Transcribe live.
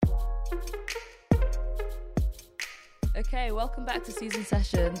Okay, welcome back to Season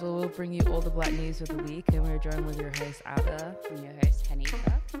Sessions, where we'll bring you all the black news of the week, and we're joined with your host Ada and your host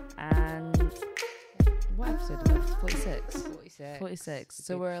Tanika. And what episode is this? 46. 46. 46.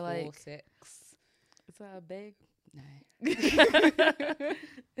 So we're like 46. Is that a big? No.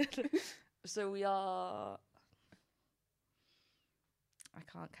 So we are. I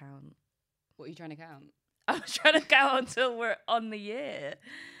can't count. What are you trying to count? I'm trying to count until we're on the year.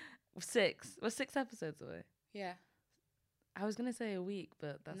 6. We're 6 episodes away. Yeah. I was gonna say a week,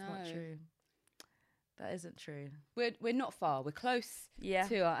 but that's not No. true. That isn't true. We're not far. We're close Yeah.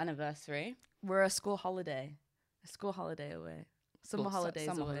 to our anniversary. We're a school holiday away. Summer holidays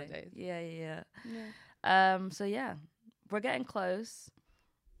summer away. holidays. Yeah. Yeah. So yeah, we're getting close.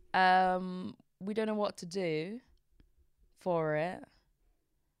 We don't know what to do for it.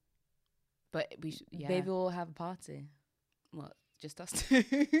 But we yeah. Maybe we'll have a party. What? Just us two?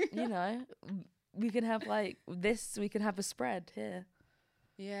 You know, we can have like this. We can have a spread here.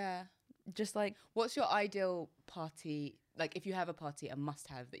 Yeah. Just like, What's your ideal party? Like, if you have a party, a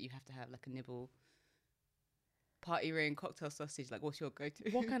must-have that you have to have, like a nibble, party ring, cocktail sausage. Like, what's your go-to?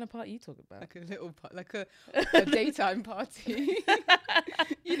 what kind of party you talking about? Like a little like a daytime party.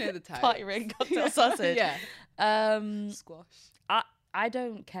 You know the type. Party ring, cocktail sausage. Yeah. Squash. I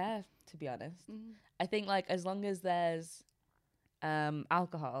don't care, to be honest. I think like as long as there's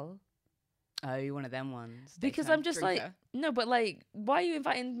alcohol. Oh, you're one of them ones. Because Daytime I'm just drinker. like, no, but like, why are you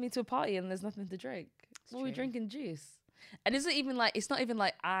inviting me to a party and there's nothing to drink? It's Well, we're true. drinking juice. And it's not even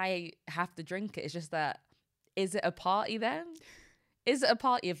like I have to drink it. It's just that, is it a party then? Is it a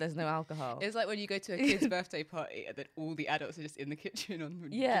party if there's no alcohol? It's like when you go to a kid's birthday party and then all the adults are just in the kitchen on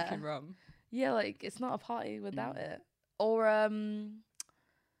drinking rum. Yeah, like it's not a party without it. Or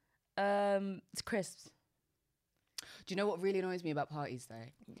it's crisps. Do you know what really annoys me about parties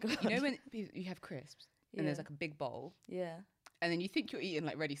though? You know when you have crisps and there's like a big bowl Yeah. and then you think you're eating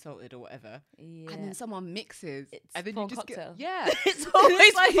like ready salted or whatever, Yeah. and then someone mixes It's and then prawn you just cocktail. it's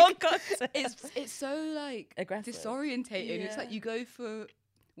always like prawn cocktail. it's so like Aggressive. disorientating. It's Yeah. like you go for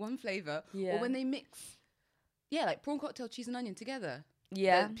one flavor, Yeah. or when they mix, like prawn cocktail, cheese and onion together.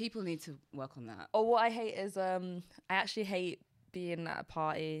 Yeah. People need to work on that. Or what I hate is I actually hate being at a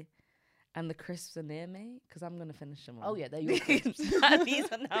party and the crisps are near me because I'm gonna finish them all. Oh yeah, they're your crisps.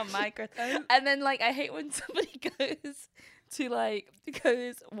 These are now my crisps. And then like I hate when somebody goes,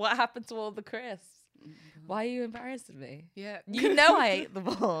 what happened to all the crisps? Why are you embarrassing me? Yeah. You know I ate them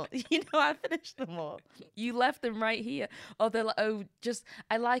all. You know I finished them all. You left them right here. Oh, they're like,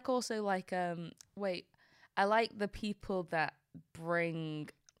 I like also like I like the people that bring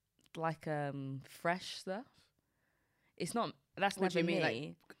like fresh stuff. It's not that's What do never you mean,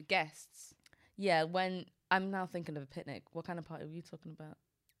 me. like guests? Yeah, when I'm now thinking of a picnic. What kind of party were you talking about?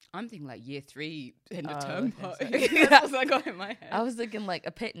 I'm thinking like year 3 end of Oh, term okay, party. sorry. That's what I got in my head. I was thinking like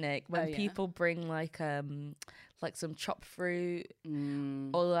a picnic when Oh, yeah. people bring like some chopped fruit Mm,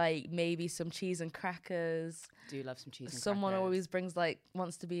 or like maybe some cheese and crackers. do love some cheese and Someone crackers. always brings like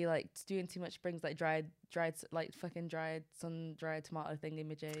wants to be like doing too much, brings like dried like fucking sun-dried tomato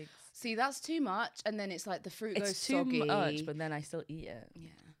thingamajigs. See, that's too much, and then it's like the fruit goes It's too soggy. much, but then I still eat it. yeah.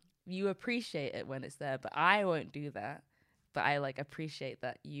 You appreciate it when it's there, but I won't do that. But I like appreciate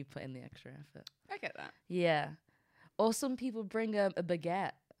that you put in the extra effort. I get that. Yeah. Or some people bring a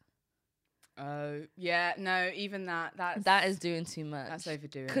baguette. Oh, yeah, no, even that Is doing too much. that's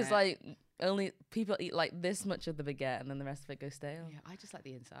overdoing it. Because like only people eat like this much of the baguette and then the rest of it goes stale. yeah, I just like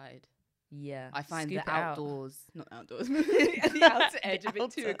the inside. Yeah. I find Scoop the it out. outdoors, not outdoors, the outer edge a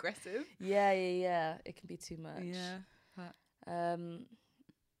bit too outer. aggressive. Yeah. It can be too much. But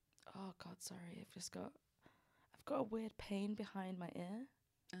Oh God, sorry. I've got a weird pain behind my ear.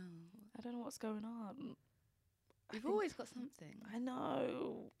 oh, I don't know what's going on. you've always got something. I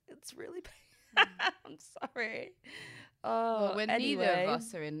know. It's really pain. I'm sorry. Oh, Well, when anyway. neither of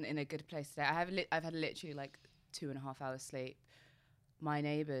us are in a good place today, I've had literally like 2.5 hours sleep. My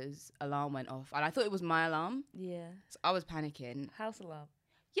neighbour's alarm went off, and I thought it was my alarm, Yeah. so I was panicking. House alarm.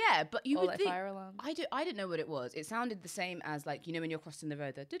 Yeah, but you Or would like think fire alarm. I didn't know what it was. It sounded the same as like, you know, when you're crossing the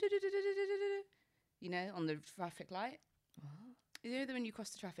road, you know, on the traffic light. You know that when you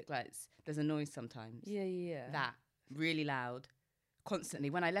cross the traffic lights, there's a noise sometimes. Yeah. That really loud, constantly.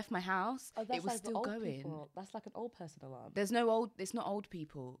 When I left my house, Oh, that's it was like still the old going. people. That's like an old person alarm. There's no old. It's not old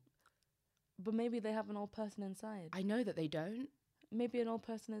people. But maybe they have an old person inside. I know that they don't. Maybe an old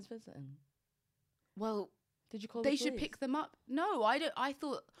person is visiting. Well, Did you call they the should police? pick them up. No, I don't. I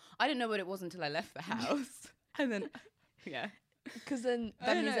didn't know what it was until I left the house, and then yeah, Because then I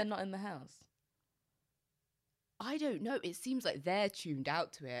that don't means know. they're not in the house. I don't know. It seems like they're tuned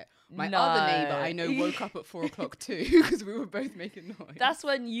out to it. My No. other neighbour, I know, woke up at 4 o'clock too because we were both making noise. That's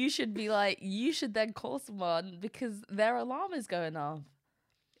when you should be like, you should then call someone because their alarm is going off.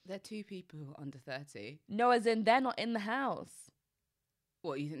 They're 2 people under 30. No, as in they're not in the house.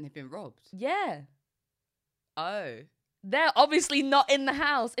 What, you think they've been robbed? Yeah. Oh. They're obviously not in the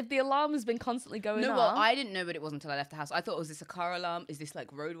house if the alarm has been constantly going No, off. well, I didn't know what it was until I left the house. I thought, was this a car alarm? Is this like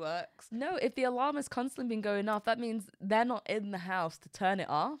roadworks? No, if the alarm has constantly been going off, that means they're not in the house to turn it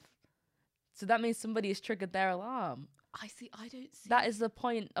off. So that means somebody has triggered their alarm. I see. I don't see. That is the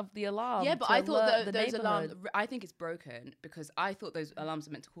point of the alarm. Yeah, but to I thought alert the those alarms. neighborhood. I think it's broken because I thought those alarms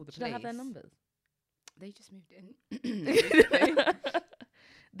were meant to call the Should I police. have their numbers? They just moved in.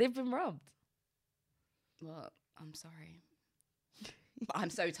 They've been robbed. Well, I'm sorry. But I'm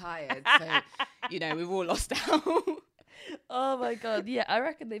so tired. So, we've all lost out. Oh my God. Yeah, I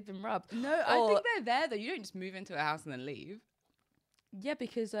reckon they've been robbed. No, I think they're there though. You don't just move into a house and then leave. Yeah,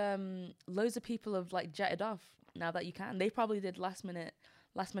 because loads of people have like jetted off now that you can. They probably did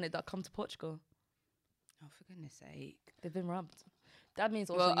lastminute.com to Portugal. Oh, for goodness sake. They've been robbed. That means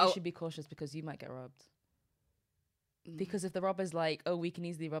also you should be cautious because you might get robbed. Because if the robber's like, oh, we can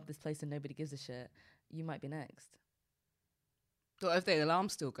easily rob this place and nobody gives a shit, you might be next. Well, if the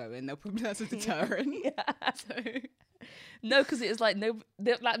alarm's still going, they'll probably that's a deterrent. Yeah. No, because it's like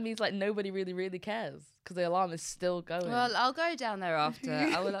that means like nobody really, really cares because the alarm is still going. Well, I'll go down there after.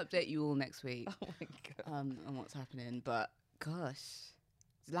 I will update you all next week. Oh my God. On what's happening. But gosh,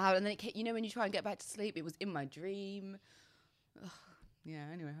 it's loud. And then when you try and get back to sleep, it was in my dream. Ugh. Yeah.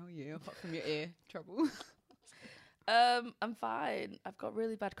 Anyway, how are you? Apart from your ear trouble. I'm fine. I've got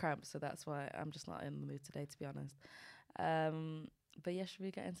really bad cramps, so that's why I'm just not in the mood today, to be honest. But yeah, should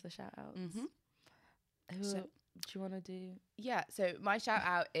we get into the shout outs? Who do you want to do? Yeah, so my shout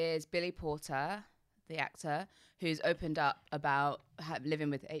out is Billy Porter, the actor, who's opened up about living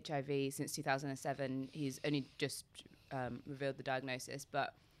with HIV since 2007. He's only just revealed the diagnosis,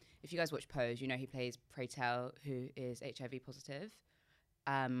 but if you guys watch Pose, he plays Pray Tell, who is HIV positive.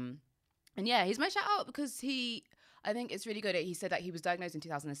 And yeah, he's my shout out because I think it's really good. He said that he was diagnosed in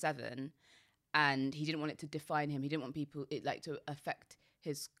 2007 and he didn't want it to define him. He didn't want to affect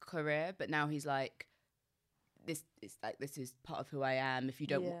his career, but now he's like, this is part of who I am. If you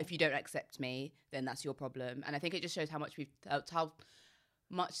don't accept me, then that's your problem. And I think it just shows how much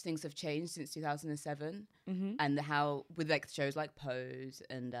things have changed since 2007, and how with like shows like Pose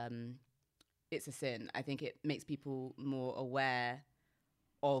and It's a Sin. I think it makes people more aware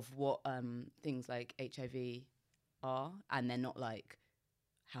of what things like HIV are, and they're not like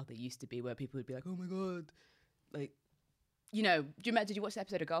how they used to be, where people would be like, "Oh my God," like, did you watch the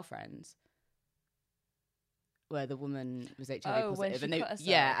episode of Girlfriends? Where the woman was HIV positive, and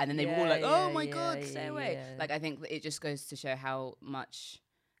they were all like, "Oh my God, stay away!" Yeah. Like, I think it just goes to show how much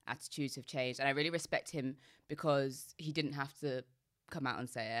attitudes have changed, and I really respect him because he didn't have to come out and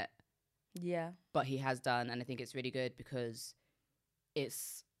say it. Yeah, but he has done, and I think it's really good because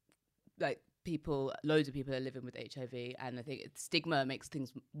it's like loads of people are living with HIV, and I think stigma makes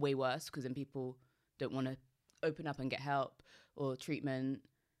things way worse because then people don't want to open up and get help or treatment.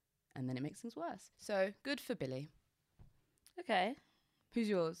 And then it makes things worse. So good for Billy. Okay. Who's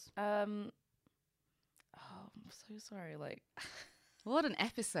yours? I'm so sorry. Like, what an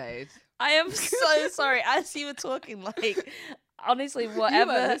episode. I am so sorry. As you were talking, like, honestly,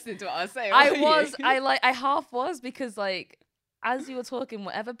 whatever. You weren't listening to what I was saying. I half was because like, as you were talking,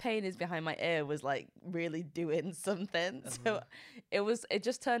 whatever pain is behind my ear was like really doing something. So it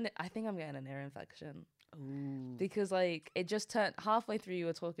just turned. I think I'm getting an ear infection. Ooh. Because like it just turned halfway through you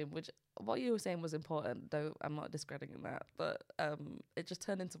were talking, which what you were saying was important, though I'm not discrediting that, but it just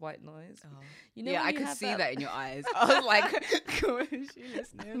turned into white noise. Yeah, I could see that in your eyes. I was like, is she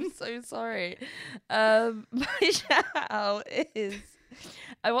listening? I'm so sorry. My shout out is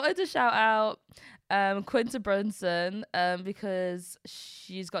I wanted to shout out Quinta Brunson because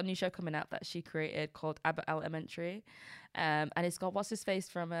she's got a new show coming out that she created called Abbott Elementary, and it's got what's his face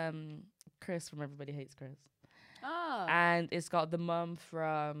from Chris from Everybody Hates Chris. Oh. And it's got the mum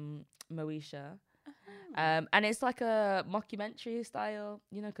from Moesha. And it's like a mockumentary style,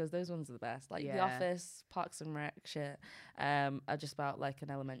 because those ones are the best. Like The Office, Parks and Rec shit are just about like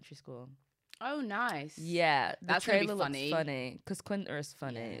an elementary school. Oh, nice. Yeah. That's the trailer gonna be looks funny because Quinta is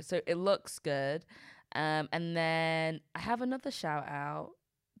funny. Yeah. So it looks good. And then I have another shout out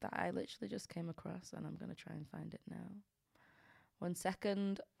that I literally just came across and I'm going to try and find it now. One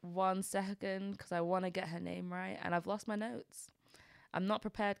second, because I want to get her name right, and I've lost my notes. I'm not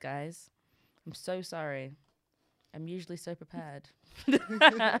prepared, guys. I'm so sorry. I'm usually so prepared.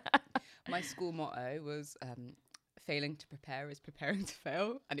 My school motto was failing to prepare is preparing to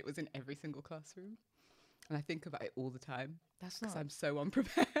fail, and it was in every single classroom. And I think about it all the time. That's because not. I'm so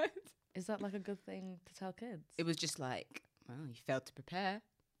unprepared. Is that like a good thing to tell kids? It was just like, well, you failed to prepare.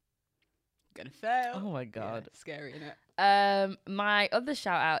 You're gonna fail. Oh my God. Yeah, scary, innit? My other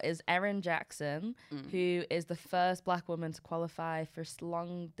shout out is Erin Jackson, who is the first black woman to qualify for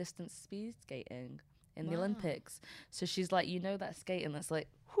long distance speed skating in the Olympics. So she's like, that skating that's like,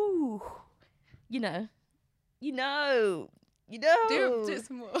 whoo, you know. Do Do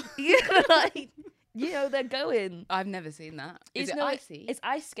some more. like, they're going. I've never seen that. Is it like, icy? It's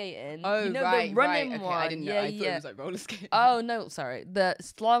ice skating. Oh, the right, running Okay, one. I didn't know. Yeah, I thought it was like roller skating. Oh no, sorry. The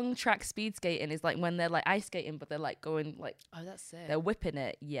long track speed skating is like when they're like ice skating, but they're like going like. Oh, that's sick. They're whipping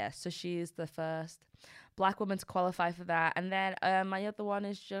it. Yeah. So she's the first black woman to qualify for that, and then my other one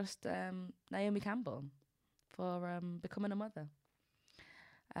is just Naomi Campbell for becoming a mother.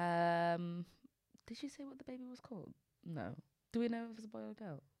 Did she say what the baby was called? No. Do we know if it's a boy or a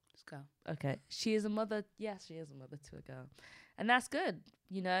girl? Let's go. Okay. She is a mother. Yes, she is a mother to a girl. And that's good.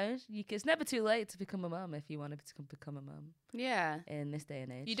 It's never too late to become a mum if you want to become a mum. Yeah. In this day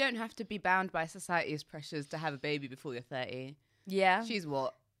and age. You don't have to be bound by society's pressures to have a baby before you're 30. Yeah. She's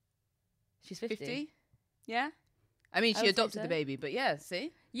what? She's 50. Yeah. I mean, I she would say adopted so. the baby, but yeah,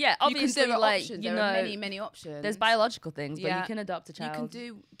 see? Yeah, obviously, there are like, options. There are many, many options. There's biological things, but Yeah. you can adopt a child.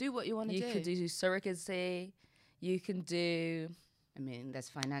 You can do what you want to do. You could do surrogacy. You can do... I mean, there's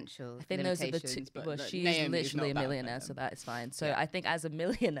financial I think those are the two. limitations, but Well, look, she's Naomi's literally a not bound by millionaire, them. so that is fine. So Yeah. I think as a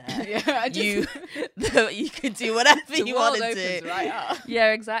millionaire, Yeah, you can do whatever the you world want to opens do. right up.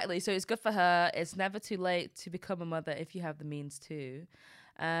 Yeah, exactly. So it's good for her. It's never too late to become a mother if you have the means to.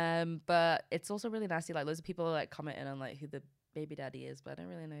 But it's also really nasty. Like, loads of people are like commenting on like who the baby daddy is, but I don't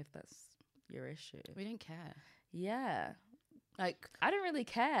really know if that's your issue. We don't care. Yeah. Like, I don't really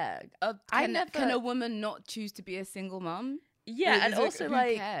care. can a woman not choose to be a single mum? Yeah, and also who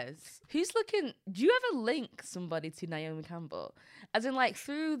like, cares? who's looking? Do you ever link somebody to Naomi Campbell? As in, like,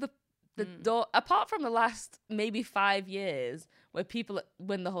 through the door, apart from the last maybe 5 years, where people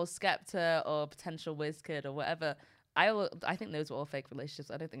win the whole Skepta or potential whiz kid or whatever. I think those were all fake relationships.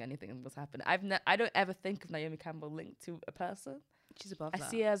 I don't think anything was happening. I don't ever think of Naomi Campbell linked to a person. She's above I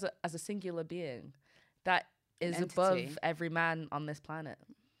that. see her as a singular being that is Entity. above every man on this planet.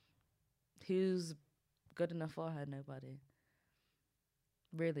 Who's good enough for her? Nobody.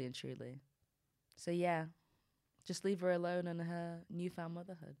 Really and truly. So yeah, just leave her alone in her newfound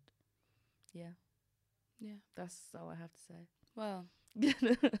motherhood. Yeah. Yeah. That's all I have to say. Well,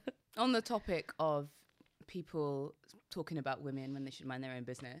 on the topic of people talking about women when they should mind their own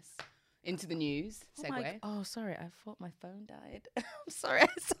business, into the news segue. Oh, sorry. I thought my phone died. I'm sorry. I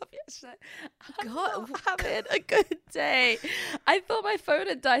stopped yesterday. God, I'm having a good day. I thought my phone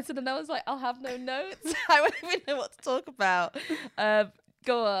had died, and then I was like, I'll have no notes. I wouldn't even know what to talk about.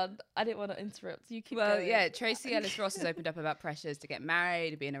 Go on. I didn't want to interrupt. You keep going. Yeah, Tracy Ellis Ross has opened up about pressures to get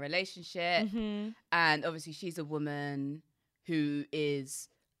married, to be in a relationship. Mm-hmm. And obviously she's a woman who is...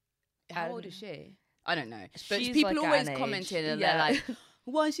 How old is she? I don't know. But She's people like always at an commenting age. and Yeah. they're like,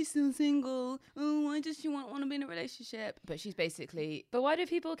 why is she still single? Oh, why does she want to be in a relationship? But she's basically... But why do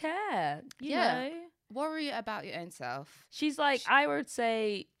people care? You Yeah. know? Worry about your own self. She's like, I would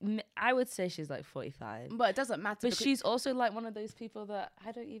say she's like 45. But it doesn't matter. But she's also like one of those people that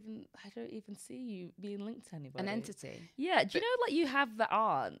I don't even see you being linked to anybody. an entity. Yeah. Do you know, like, you have the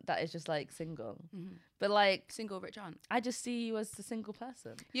aunt that is just like single, but like Single rich aunt. I just see you as a single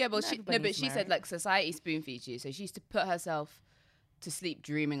person. Yeah, well, Not everybody but needs she to said marry. like society spoon feeds you. So she used to put herself to sleep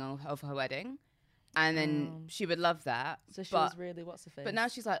dreaming of her wedding, and then she would love that. So she but, was really what's her face. But now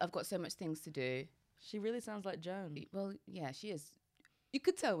she's like, I've got so much things to do. she really sounds like Joan. Well, yeah, she is. You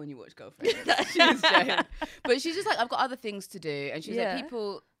could tell when you watch Girlfriend. She is Joan. But she's just like, I've got other things to do, and she's Yeah. like,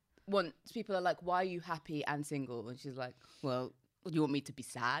 people are like, why are you happy and single? And she's like, well, you want me to be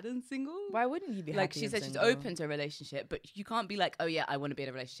sad and single? Why wouldn't you be Like happy she and said, she's single? open to a relationship, but you can't be like, oh yeah, I want to be in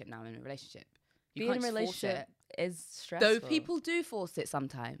a relationship now. I'm in a relationship. You Being in can't a just force relationship it. is stressful. Though people do force it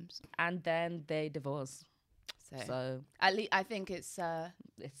sometimes. and then they divorce. So At least I think it's.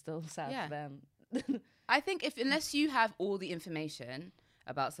 it's still sad Yeah. for them. I think unless you have all the information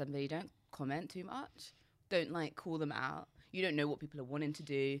about somebody, don't comment too much. Don't like call them out. You don't know what people are wanting to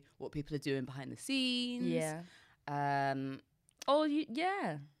do, what people are doing behind the scenes. Yeah.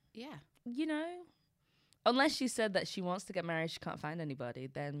 Yeah. Yeah. You know, unless she said that she wants to get married, she can't find anybody,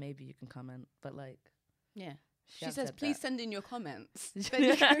 then maybe you can comment. But like, Yeah. She has says, said please that. send in your comments. Then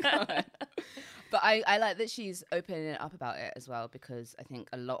you can comment. But I like that she's opening it up about it as well, because I think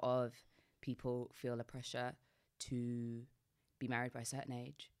a lot of people feel a pressure to be married by a certain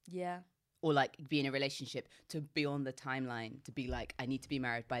age. Yeah. or like be in a relationship to be on the timeline to be like, I need to be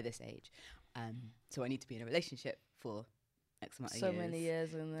married by this age. So I need to be in a relationship for X amount of years. So many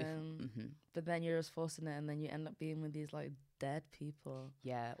years, and then, but then you're just forcing it, and then you end up being with these like dead people.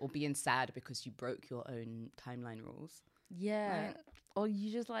 Yeah, or being sad because you broke your own timeline rules. Yeah, right? Or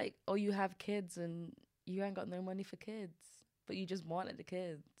you just like, or you have kids and you ain't got no money for kids, but you just wanted the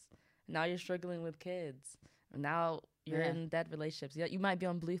kids. Now you're struggling with kids. And now you're in dead relationships. You might be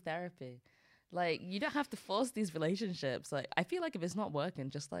on blue therapy. Like, you don't have to force these relationships. Like, I feel like if it's not working,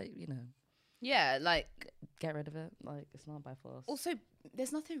 just like, you know. Yeah, like, get rid of it. Like, it's not by force. Also,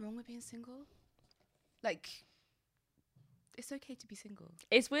 there's nothing wrong with being single. Like, it's okay to be single.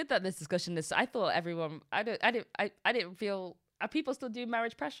 It's weird that this discussion is. I thought everyone. I didn't feel. Are people still doing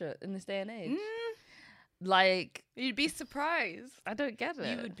marriage pressure in this day and age? Like, you'd be surprised. I don't get it.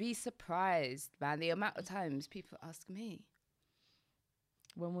 You would be surprised, man. The amount of times people ask me,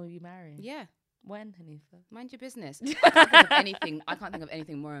 when will you marry? Yeah. When, Hanifa? Mind your business. I can't think of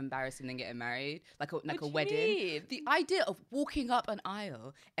anything more embarrassing than getting married, like a wedding. Mean? The idea of walking up an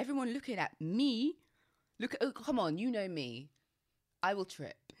aisle, everyone looking at me. Come on, you know me. I will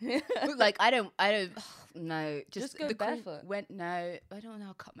trip. Like I don't. No, just go barefoot. No, I don't know.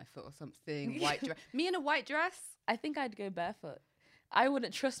 I'll cut my foot or something. White dress. Me in a white dress. I think I'd go barefoot. I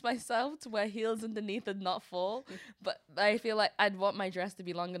wouldn't trust myself to wear heels underneath and not fall, but I feel like I'd want my dress to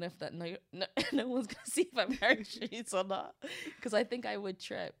be long enough that no one's gonna see if I'm wearing shoes or not, because I think I would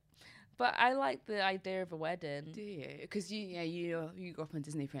trip. But I like the idea of a wedding. Do you? Because you grew up on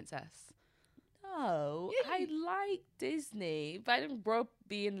Disney Princess. No, I like Disney, but I didn't grow up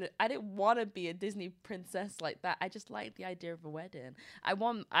I didn't want to be a Disney princess like that. I just like the idea of a wedding. I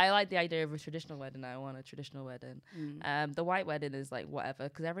like the idea of a traditional wedding. I want a traditional wedding. The white wedding is like whatever,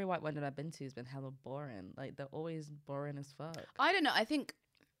 because every white wedding I've been to has been hella boring. Like, they're always boring as fuck. I don't know. I think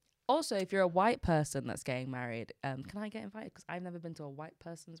also, if you're a white person that's getting married, can I get invited? Because I've never been to a white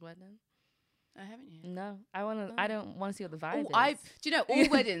person's wedding. I haven't yet. No, I want to. I don't want to see what the vibe is. Do you know, all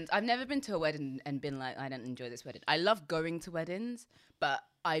weddings? I've never been to a wedding and been like, I don't enjoy this wedding. I love going to weddings, but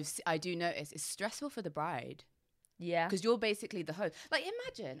I do notice it's stressful for the bride. Yeah, because you're basically the host. Like,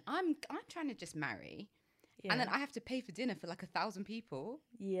 imagine I'm trying to just marry. Yeah. And then I have to pay for dinner for like 1,000 people.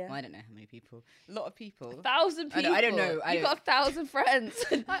 Yeah. Well, I don't know how many people. A lot of people. 1,000 people? I don't know. You got 1,000 friends.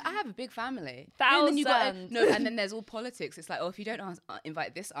 I have a big family. 1,000. And then there's all politics. It's like, oh, if you don't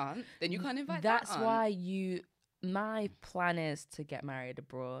invite this aunt, then you can't invite that aunt. That's why my plan is to get married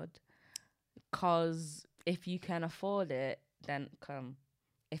abroad. Because if you can afford it, then come.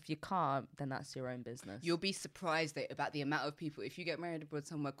 If you can't, then that's your own business. You'll be surprised about the amount of people. If you get married abroad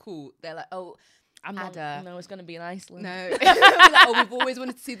somewhere cool, they're like, oh, no, it's going to be in Iceland. No. Like, oh, we've always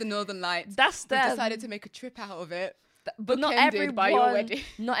wanted to see the Northern Lights. We decided to make a trip out of it. But not everyone, by your wedding.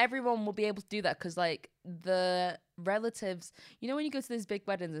 Not everyone will be able to do that, because like the relatives, you know, when you go to these big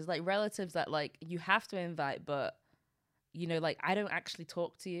weddings, there's like relatives that like you have to invite, but you know, like I don't actually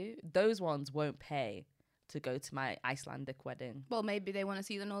talk to you. Those ones won't pay to go to my Icelandic wedding. Well, maybe they want to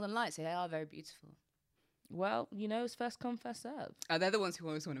see the Northern Lights. They are very beautiful. Well, you know, it's first come, first serve. Oh, they're the ones who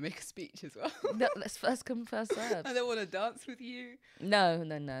always want to make a speech as well. That's first come, first serve. And they want to dance with you. No.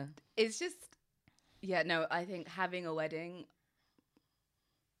 It's just, I think having a wedding,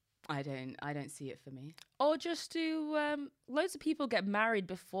 I don't see it for me. Or just do, loads of people get married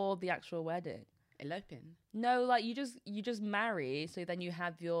before the actual wedding. Eloping? No, like you just marry, so then you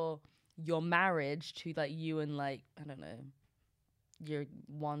have your marriage to like you and like, I don't know, your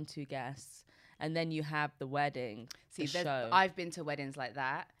 1-2 guests. And then you have the wedding. See, I've been to weddings like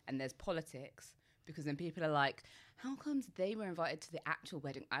that, and there's politics, because then people are like, how comes they were invited to the actual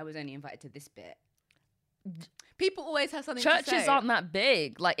wedding? I was only invited to this bit. People always have something to say. Churches aren't that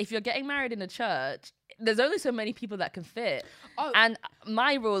big. Like, if you're getting married in a church, there's only so many people that can fit. Oh. And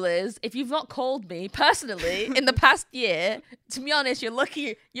my rule is, if you've not called me personally in the past year, to be honest, you're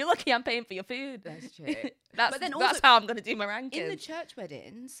lucky I'm paying for your food. That's true. That's how I'm going to do my ranking. In the church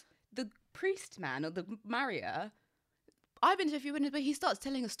weddings, the priest man or the marrier, I've been to a few weddings where he starts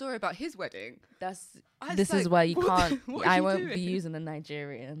telling a story about his wedding. This is why you can't. I won't be using a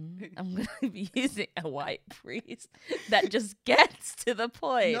Nigerian. I'm going to be using a white priest that just gets to the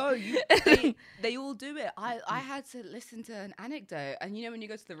point. No, they all do it. I had to listen to an anecdote, and you know when you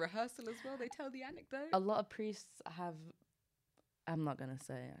go to the rehearsal as well, they tell the anecdote. A lot of priests have. I'm not going to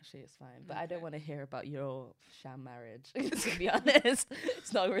say, actually, it's fine. But I don't want to hear about your sham marriage, to be honest.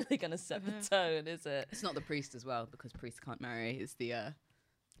 It's not really going to set the tone, is it? It's not the priest as well, because priests can't marry. It's the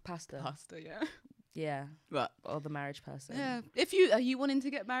pastor. Pastor, yeah. Yeah. But, or the marriage person. Yeah. If are you wanting to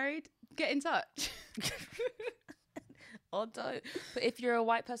get married, get in touch. or don't. But if you're a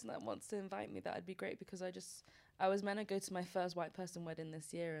white person that wants to invite me, that'd be great, because I was meant to go to my first white person wedding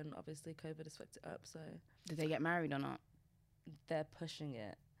this year, and obviously COVID has fucked it up. So Did they get married or not? they're pushing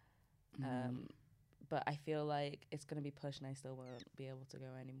it. But I feel like it's going to be pushed and I still won't be able to go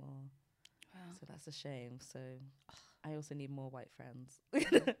anymore. Wow. So that's a shame. So I also need more white friends.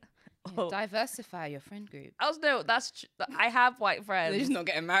 Diversify your friend group. No, I have white friends. They're just not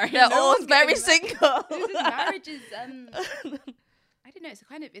getting married. They're all very single. Marriage is, I don't know,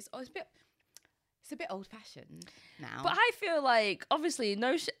 it's a bit old-fashioned now. But I feel like, obviously,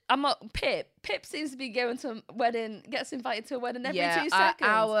 I'm not Pip. Pip seems to be going to gets invited to a wedding every 2 seconds.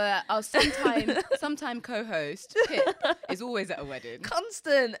 Our sometime co-host, Pip, is always at a wedding.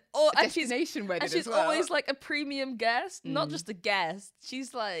 Constant. A destination wedding and she's as well. always like a premium guest, not just a guest.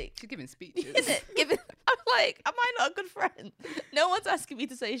 She's giving speeches. I'm like, am I not a good friend? No one's asking me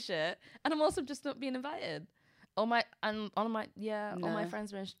to say shit, and I'm also just not being invited. All my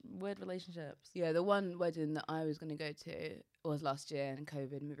friends are in weird relationships. Yeah, the one wedding that I was going to go to was last year, and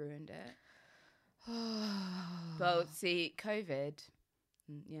COVID ruined it. Well, see, COVID,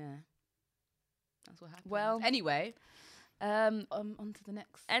 that's what happened. Well, anyway, on to the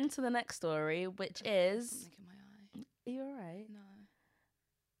next. End to the next story, which is. Making my eye. Are you alright? No.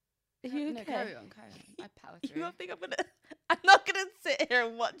 Are you okay? No, carry on. I power through. You don't think I'm not gonna sit here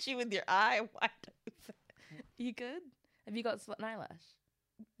and watch you with your eye wide open. You good? Have you got an eyelash?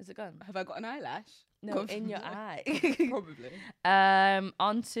 Is it gone? Have I got an eyelash? No, in your eye. Probably.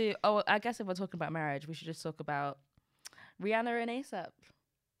 I guess if we're talking about marriage, we should just talk about Rihanna and ASAP.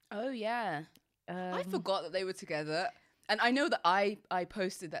 Oh yeah. I forgot that they were together. And I know that I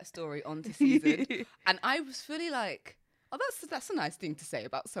posted that story onto Season. And I was fully like, oh, that's a nice thing to say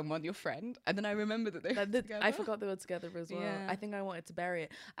about someone, your friend. And then I remember that they were together. I forgot they were together as well. Yeah. I think I wanted to bury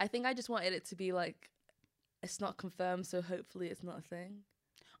it. I think I just wanted it to be like, it's not confirmed, so hopefully it's not a thing.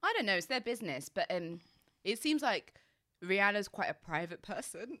 I don't know. It's their business. But it seems like Rihanna's quite a private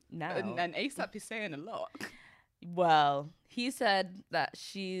person. Now. And ASAP is saying a lot. Well, he said that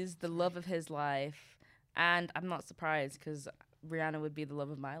she's the love of his life. And I'm not surprised, because Rihanna would be the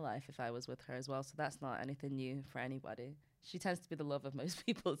love of my life if I was with her as well. So that's not anything new for anybody. She tends to be the love of most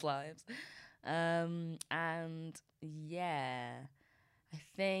people's lives. And yeah, I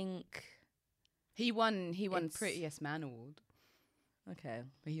think he won Prettiest Man Award. Okay.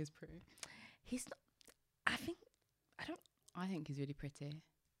 But he is pretty. He's not, I think he's really pretty.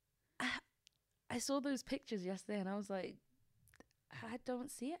 I saw those pictures yesterday and I was like, I don't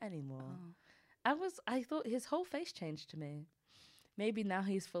see it anymore. Oh. I thought his whole face changed to me. Maybe now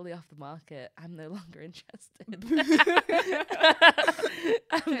he's fully off the market, I'm no longer interested.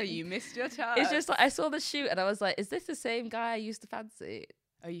 You missed your chance. It's just like, I saw the shoot and I was like, is this the same guy I used to fancy?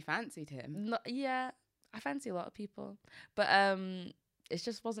 Oh, you fancied him? Yeah, I fancy a lot of people. But it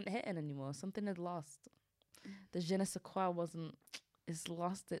just wasn't hitting anymore. Something had lost. The je ne sais quoi it's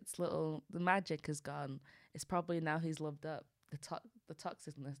lost its little, the magic is gone. It's probably now he's loved up. The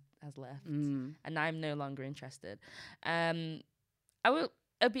toxicness has left. And I'm no longer interested. It'd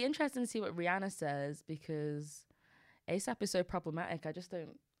be interesting to see what Rihanna says, because ASAP is so problematic.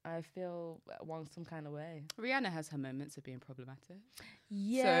 I feel some kind of way. Rihanna has her moments of being problematic.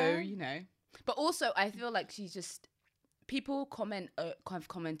 Yeah. So, But also, I feel like she's just... People have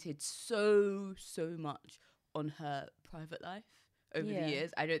commented so much on her private life over the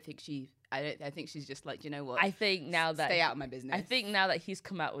years. I think she's just like, you know what? I think now that... Stay out of my business. I think now that he's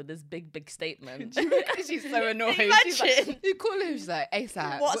come out with this big statement. She's so annoyed. She's like, you call him, she's like,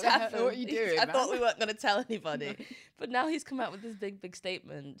 ASAP, what's happened? What are you doing, I man? thought we weren't going to tell anybody. But now he's come out with this big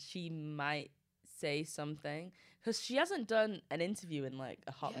statement. She might say something. Because she hasn't done an interview in like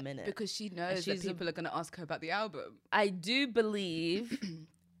a hot minute. Because she knows that people are going to ask her about the album. I do believe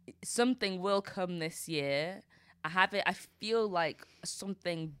something will come this year. I feel like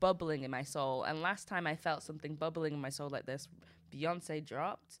something bubbling in my soul. And last time I felt something bubbling in my soul like this, Beyonce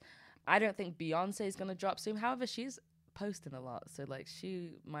dropped. I don't think Beyonce is going to drop soon. However, she's posting a lot. So like she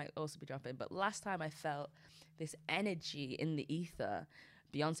might also be dropping. But last time I felt this energy in the ether,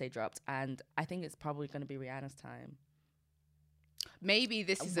 Beyonce dropped, and I think it's probably going to be Rihanna's time. Maybe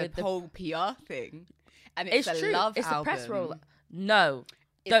this is a whole PR thing, and it's a true. love it's album. It's a press roll. No,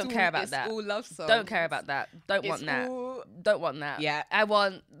 don't care about that. It's all love songs. Don't care about that. Don't want that. Don't want that. Yeah, I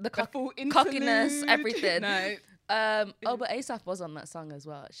want the full cockiness, everything. No. But ASAP was on that song as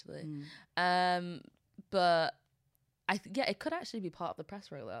well, actually. But it could actually be part of the press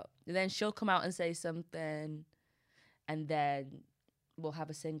rollout. And then she'll come out and say something, and then we'll have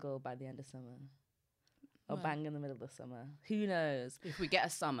a single by the end of summer. Or bang in the middle of the summer. Who knows? If we get a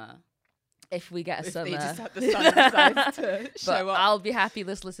summer. if we get a If summer. they just have the sun decides to show But up. I'll be happy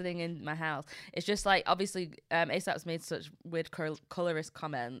this listening in my house. It's just like, obviously, ASAP's made such weird colorist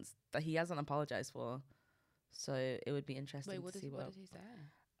comments that he hasn't apologized for. So it would be interesting to see what did he say?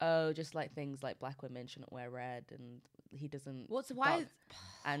 Oh, just like things like black women shouldn't wear red, and he doesn't. Why?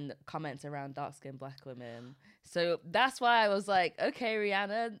 And comments around dark skinned black women. So that's why I was like, okay,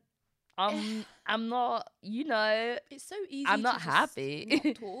 Rihanna, I'm not. It's so easy. I'm not to happy. Just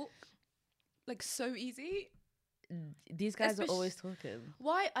not talk. Like so easy. These guys are always talking.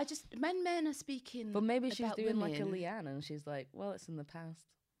 Why? Men are speaking. But maybe she's about doing like a women. Leigh-Anne, and she's like, well, it's in the past.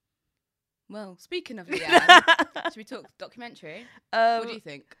 Well, speaking of Leigh-Anne, should we talk documentary? What do you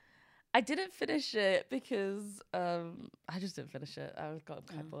think? I didn't finish it because I just didn't finish it. I got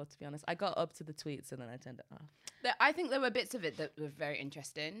quite bored, to be honest. I got up to the tweets and then I turned it off. I think there were bits of it that were very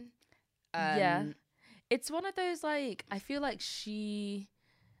interesting. Yeah. It's one of those, like, I feel like she...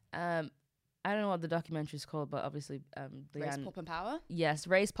 I don't know what the documentary is called, but obviously Race, Leigh-Anne... Pop and Power? Yes,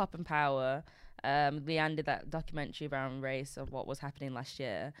 Race, Pop and Power. Leigh-Anne did that documentary around race of what was happening last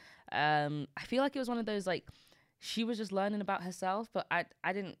year. I feel like it was one of those, like, she was just learning about herself, but I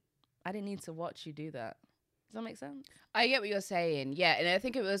didn't need to watch you do that. Does that make sense? I get what you're saying. Yeah, and I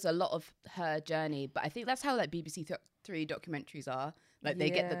think it was a lot of her journey, but I think that's how, like, BBC Three documentaries are. Like, they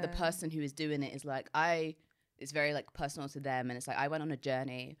get that the person who is doing it is like, it's very, like, personal to them, and it's like, I went on a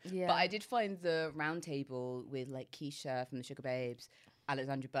journey. Yeah. But I did find the roundtable with, like, Keisha from the Sugar Babes,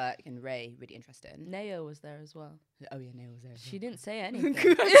 Alexandra Burke, and Ray really interesting. Neo was there as well. Oh, yeah, Neo was there. She didn't say anything.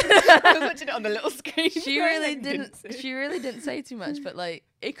 I was watching it on the little screen. She really didn't say too much, but, like,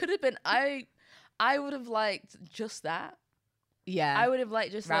 it could have been, I would have liked just that. Yeah. I would have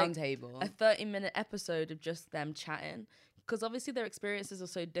liked just roundtable. Like a 30-minute episode of just them chatting, because obviously their experiences are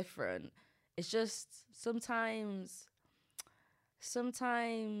so different. It's just sometimes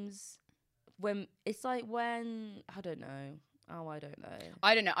when it's like when I don't know. I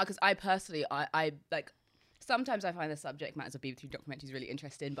don't know, because I personally, I like, sometimes I find the subject matters of BBC documentaries really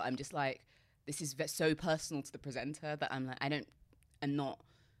interesting, but I'm just like, this is so personal to the presenter that I'm like,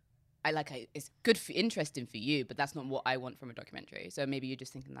 it's good for interesting for you, but that's not what I want from a documentary. So maybe you're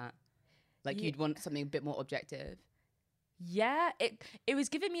just thinking that, like, you'd want something a bit more objective. Yeah, it was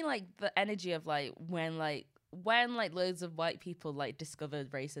giving me like the energy of like when loads of white people like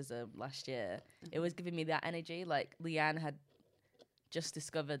discovered racism last year. It was giving me that energy. Like Leigh-Anne had just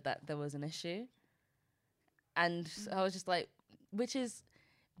discovered that there was an issue, and I was just like, which is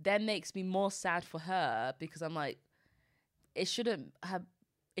then makes me more sad for her, because I'm like, it shouldn't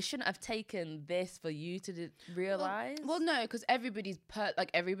have taken this for you to realize. Well, no, because everybody's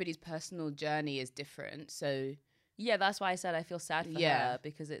personal journey is different. So yeah, that's why I said I feel sad for her,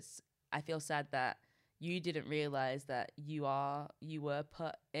 because I feel sad that you didn't realize that you were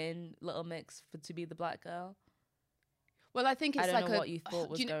put in Little Mix to be the black girl. Well, I think it's I like don't know what you thought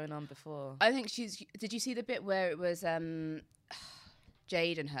was going on before. I think did you see the bit where it was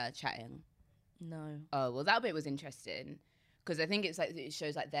Jade and her chatting? No. Oh, well, that bit was interesting, because I think it's like, it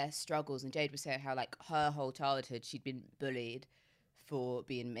shows like their struggles, and Jade was saying how like her whole childhood she'd been bullied for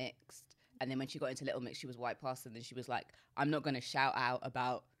being mixed, and then when she got into Little Mix she was white passed, and then she was like, I'm not going to shout out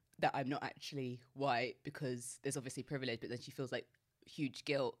about that I'm not actually white, because there's obviously privilege, but then she feels like huge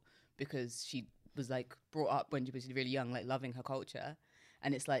guilt because she was like brought up when she was really young, like loving her culture.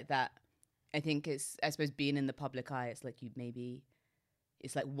 And it's like that. I think it's, I suppose, being in the public eye, it's like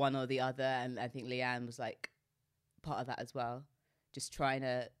it's like one or the other. And I think Leigh-Anne was like part of that as well. Just trying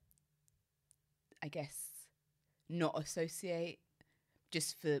to, I guess, not associate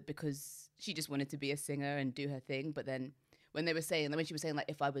because she just wanted to be a singer and do her thing. But then when she was saying like,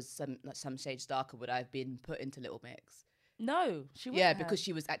 if I was some shades darker, would I have been put into Little Mix? No, she wouldn't. Yeah, because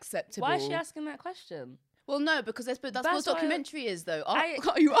she was acceptable. Why is she asking that question? Well, no, because that's what documentary is, though. I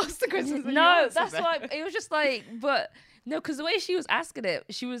You asked the questions. No, that's why it was just like, but no, because the way she was asking it,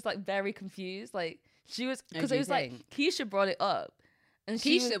 she was like very confused. Like she was, because it was like Keisha brought it up, and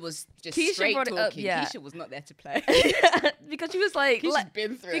Keisha was just straight talking. Keisha was not there to play. Because she was like, Keisha's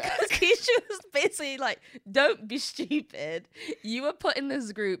been through it. Because Keisha was basically like, don't be stupid. You were put in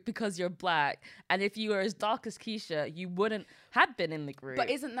this group because you're black, and if you were as dark as Keisha, you wouldn't have been in the group. But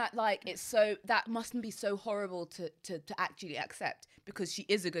isn't that like, it's so, that mustn't be so horrible to actually accept, because she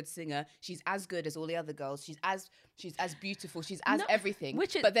is a good singer. She's as good as all the other girls. She's as beautiful. She's as everything.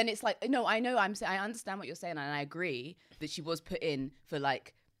 But then it's like, no, I know, I understand what you're saying, and I agree that she was put in for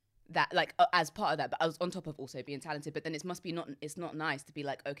like that, like as part of that, but I was on top of also being talented. But then it's not nice to be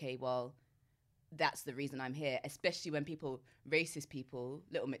like, okay, well, that's the reason I'm here. Especially when racist people,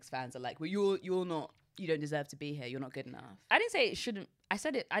 Little Mix fans are like, well, you're not, you don't deserve to be here. You're not good enough. I didn't say it shouldn't. I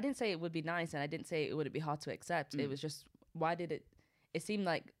said it. I didn't say it would be nice, and I didn't say it wouldn't be hard to accept. It was just, why did it? It seemed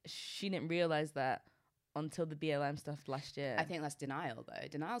like she didn't realize that until the BLM stuff last year. I think that's denial, though.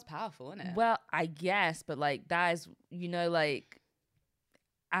 Denial's powerful, isn't it? Well, I guess, but like that is, you know, like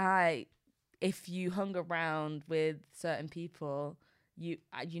if you hung around with certain people, you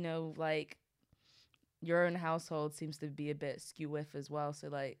know, like your own household seems to be a bit skew with as well. So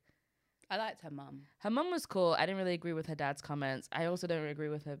like, I liked her mum. Her mum was cool. I didn't really agree with her dad's comments. I also don't agree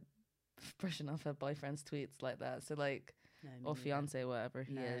with her brushing off her boyfriend's tweets like that. So like, or fiance, whatever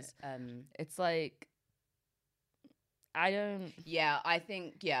he is. It's like, I don't. Yeah, I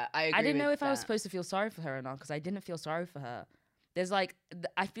think. Yeah, I agree. I didn't know if I was supposed to feel sorry for her or not, because I didn't feel sorry for her. There's like,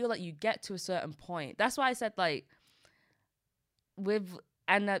 I feel like you get to a certain point. That's why I said like,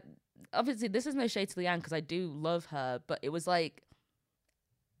 obviously this is no shade to Leigh-Anne because I do love her, but it was like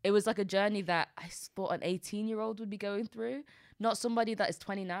a journey that I thought an 18-year-old would be going through, not somebody that is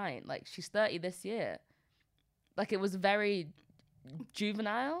 29. Like she's 30 this year. Like it was very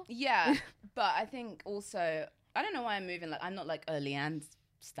juvenile. Yeah, but I think also, I don't know why I'm moving. Like I'm not like a Leigh-Anne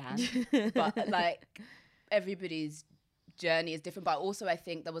stan, but like everybody's journey is different. But also I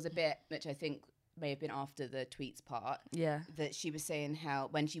think there was a bit, which I think may have been after the tweets part, that she was saying how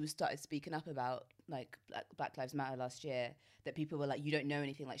when she started speaking up about like Black Lives Matter last year, that people were like, you don't know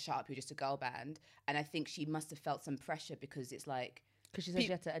anything, like shut up, you're just a girl band. And I think she must have felt some pressure because it's like, because she said she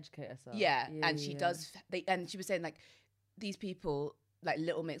had to educate herself. And she does. And she was saying like these people, like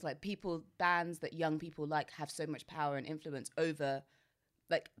Little Mix, like bands that young people like have so much power and influence over,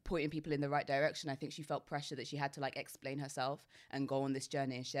 like pointing people in the right direction. I think she felt pressure that she had to like explain herself and go on this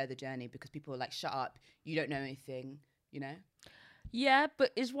journey and share the journey because people were like, shut up, you don't know anything, you know? Yeah,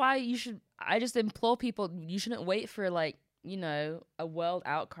 but it's why I just implore people, you shouldn't wait for like, you know, a world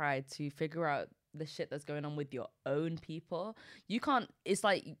outcry to figure out the shit that's going on with your own people. I can't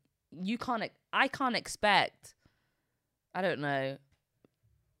expect, I don't know,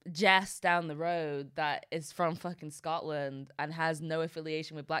 Jess down the road that is from fucking Scotland and has no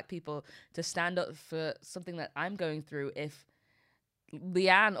affiliation with black people to stand up for something that I'm going through if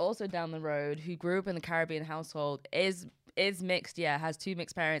Leigh-Anne also down the road, who grew up in the Caribbean household, is mixed, has two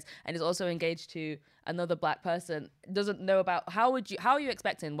mixed parents and is also engaged to another black person, doesn't know about, how are you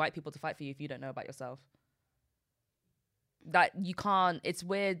expecting white people to fight for you if you don't know about yourself? That you can't, it's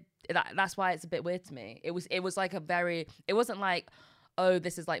weird. That's why it's a bit weird to me. It was like it wasn't like, oh,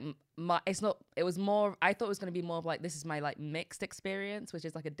 this is like it was more, I thought it was going to be more of like, this is my like mixed experience, which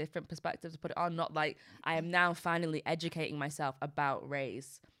is like a different perspective to put it on, not like I am now finally educating myself about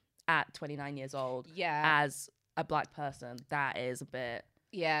race at 29 years old as a black person. That is a bit.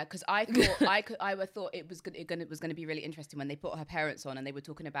 Yeah, because I thought I thought it was going to be really interesting when they put her parents on and they were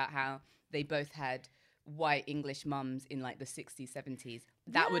talking about how they both had white English mums in like the 60s, 70s.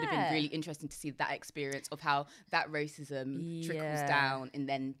 That would have been really interesting to see that experience of how that racism trickles down and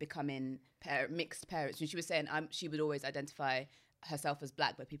then becoming mixed parents. And she was saying she would always identify herself as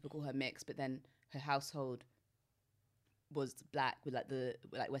black, but people call her mixed, but then her household was black with like the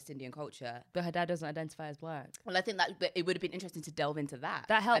West Indian culture. But her dad doesn't identify as black. Well, I think but it would have been interesting to delve into that.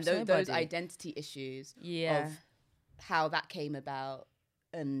 That helps and those identity issues of how that came about.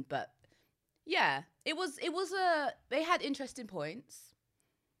 But yeah, it was they had interesting points.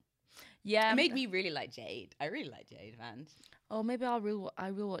 Yeah, it made me really like Jade. I really like Jade, man. Oh, maybe I will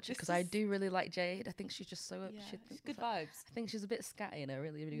watch it because I do really like Jade. I think she's just so she's good vibes. I think she's a bit scatty and I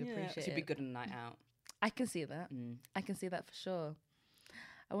really appreciate it. She'd be good on a night out. I can see that. I can see that for sure.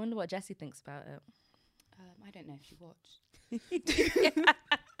 I wonder what Jessie thinks about it. I don't know if she watched.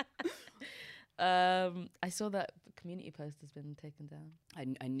 I saw that the community post has been taken down.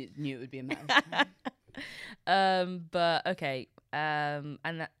 I knew it would be a matter of time. But okay. And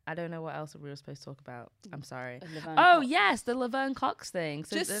I don't know what else we were supposed to talk about. I'm sorry. Cox. Yes, the Laverne Cox thing.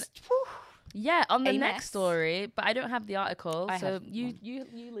 So on the next story, but I don't have the article. You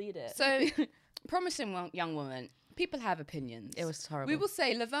lead it. So, promising young woman. People have opinions. It was horrible. We will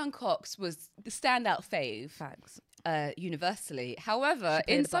say Laverne Cox was the standout fave. Facts. Universally. However,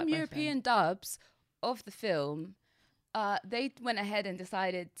 in some European dubs of the film, they went ahead and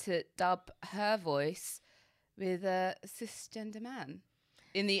decided to dub her voice with a cisgender man.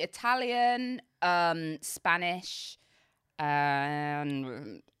 In the Italian, Spanish,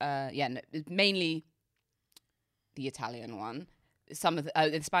 mainly the Italian one. Some of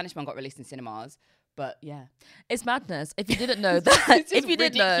the Spanish one got released in cinemas. But yeah, it's madness. If you didn't know that, if you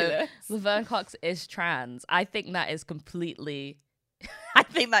didn't know, Laverne Cox is trans. I think that is completely I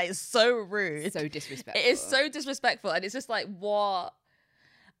think that is so rude. So disrespectful. It is so disrespectful. And it's just like, what?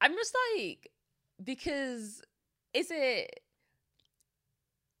 I'm just like, because is it...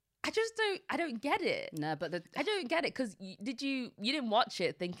 I don't get it. No, but I don't get it, because you didn't watch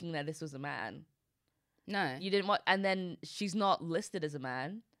it thinking that this was a man. No. You didn't watch, and then she's not listed as a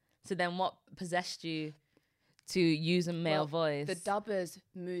man. So then what possessed you to use a male voice? The dubbers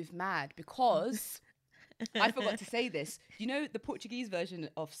move mad because I forgot to say this. You know the Portuguese version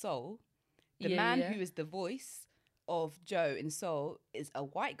of Soul? The man who is the voice of Joe in Soul is a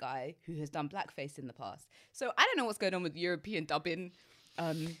white guy who has done blackface in the past. So I don't know what's going on with European dubbing.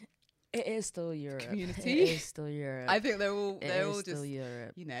 It is still Europe. Community. It is still Europe. I think they're all just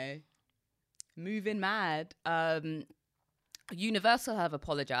Europe. You know, moving mad. Universal have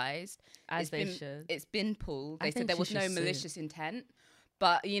apologized, as they should. It's been pulled. They I said think there she was no should sue. malicious intent,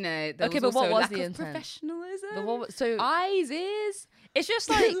 but you know, there Okay, was but what also was lack the of intent? professionalism. So Eyes, ears. it's just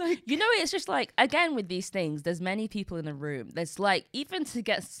like, you know, it's just like, again, with these things, there's many people in the room. There's like, even to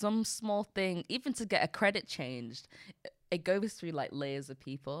get some small thing, even to get a credit changed, it goes through like layers of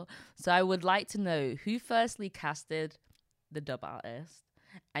people. So I would like to know who firstly casted the dub artist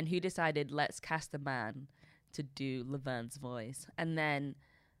and who decided, let's cast a man to do Laverne's voice. And then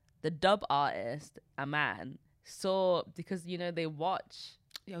the dub artist, a man, saw, because, you know, they watch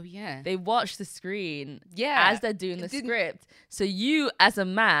the screen as they're doing the script. So you, as a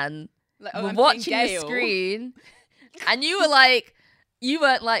man, were watching the screen and you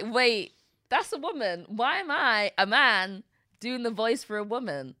weren't like, wait, that's a woman. Why am I, a man, doing the voice for a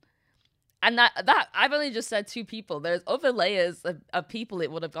woman? And that I've only just said two people. There's other layers of people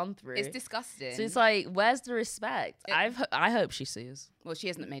it would have gone through. It's disgusting. So it's like, where's the respect? I hope she sues. Well, she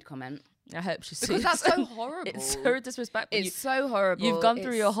hasn't made comment. I hope she sues. Because that's so horrible. It's so disrespectful. It's so horrible. You've gone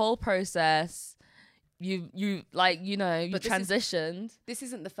through your whole process. You like, you know, you transitioned. This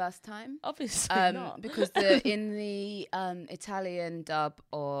isn't the first time. Obviously not. Because in the Italian dub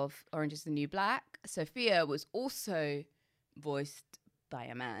of Orange is the New Black, Sophia was also voiced by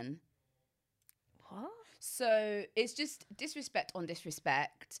a man. What? So it's just disrespect on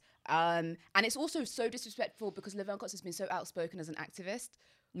disrespect. And it's also so disrespectful because Laverne Cox has been so outspoken as an activist.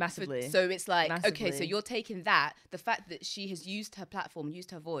 Massively. So it's like, Massively. okay, so you're taking that, the fact that she has used her platform,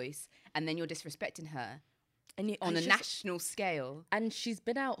 used her voice, and then you're disrespecting her on a national scale. And she's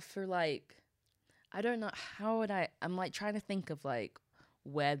been out for like, I don't know, I'm like trying to think of like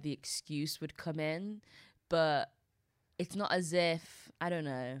where the excuse would come in, but it's not as if, I don't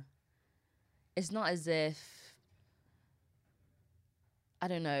know. It's not as if, I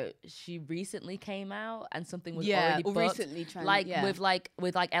don't know, she recently came out and something was already booked. Recently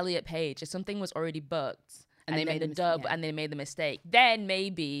with Elliot Page, if something was already booked and they made the dub and they made the mistake, then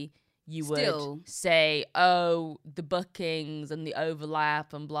maybe you would say, oh, the bookings and the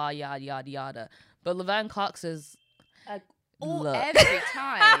overlap and blah, yada, yada, yada. But Laverne Cox is... every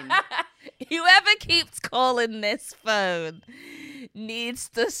time. Whoever keeps calling this phone needs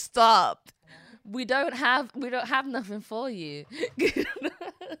to stop. We don't have nothing for you. It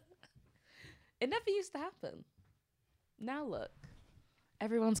never used to happen. Now look,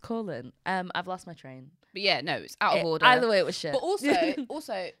 everyone's calling. I've lost my train. But yeah, no, it's out of order. Either way, it was shit. But also,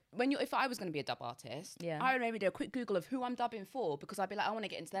 if I was going to be a dub artist, I would maybe do a quick Google of who I'm dubbing for, because I'd be like, I want to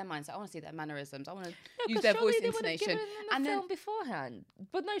get into their mindset. I want to see their mannerisms. I want to use their voice intonation. And film beforehand.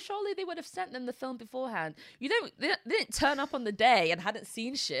 But no, surely they would have sent them the film beforehand. They didn't turn up on the day and hadn't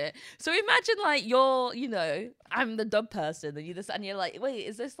seen shit. So imagine like you're, you know, I'm the dub person, and you're like, wait,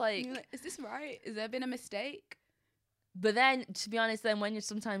 is this like, is this right? Has there been a mistake? But then, to be honest, then when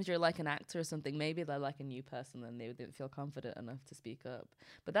sometimes you're like an actor or something, maybe they're like a new person and they didn't feel confident enough to speak up.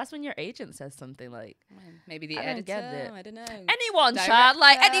 But that's when your agent says something like, maybe the editor, don't get it. I don't know. Anyone, Chad,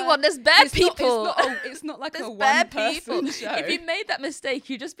 like anyone. There's bare people. It's not like there's a one-person show. If you made that mistake,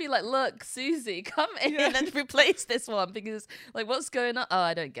 you just be like, look, Susie, come in and replace this one, because like, what's going on? Oh,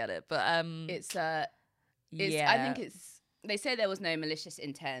 I don't get it. But I think they say there was no malicious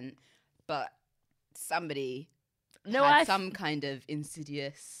intent, but somebody had some kind of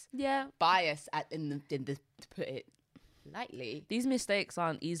insidious bias to put it lightly. These mistakes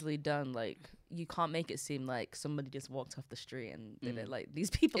aren't easily done. Like, you can't make it seem like somebody just walked off the street and did it. Like,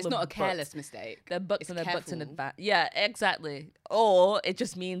 these people it's not a careless mistake. They're booked and they're booked in advance. Yeah, exactly. Or it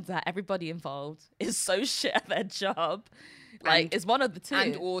just means that everybody involved is so shit at their job. Like, it's one of the two.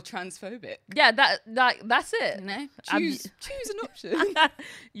 And or transphobic. Yeah, that's it. You know? Choose an option.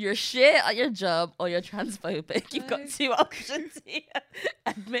 You're shit at your job or you're transphobic. You've got two options here.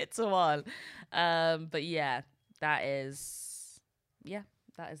 Admit to one. But yeah, that is that.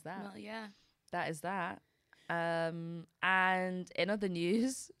 Well, yeah. That is that. And in other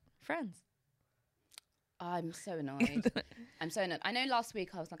news, Friends. I'm so annoyed. I'm so annoyed. I know last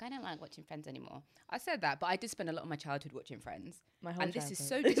week I was like, I don't like watching Friends anymore. I said that, but I did spend a lot of my childhood watching Friends. My whole and childhood. this is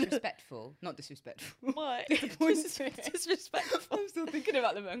so disrespectful. Not disrespectful. What? Disrespectful. I'm still thinking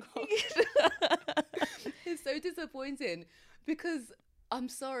about Laverne Cox. It's so disappointing because I'm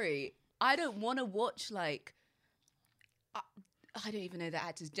sorry. I don't want to watch like... I don't even know the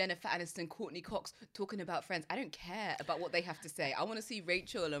actors, Jennifer Aniston, Courtney Cox, talking about Friends. I don't care about what they have to say. I want to see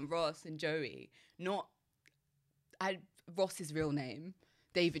Rachel and Ross and Joey, not Ross's real name,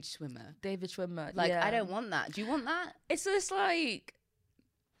 David Schwimmer. Like, yeah. I don't want that. Do you want that? It's just like,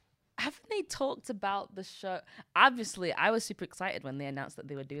 haven't they talked about the show? Obviously, I was super excited when they announced that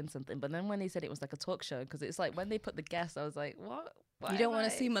they were doing something, but then when they said it was like a talk show, because it's like when they put the guests, I was like, what? You don't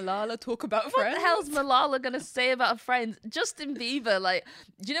want to see Malala talk about what Friends? What the hell's Malala going to say about Friends? Justin Bieber, like,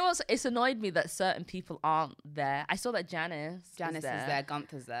 do you know what? It's annoyed me that certain people aren't there. I saw that Janice is there.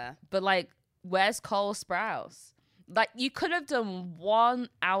 Gunther's there. But, like, where's Cole Sprouse? Like, you could have done 1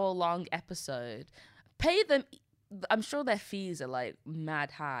 hour-long episode. Pay them... I'm sure their fees are, like, mad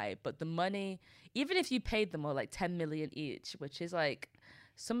high. But the money... Even if you paid them all, like, 10 million each, which is, like...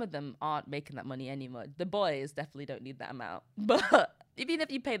 Some of them aren't making that money anymore. The boys definitely don't need that amount. But even if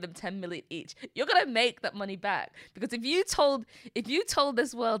you pay them 10 million each, you're gonna make that money back. Because if you told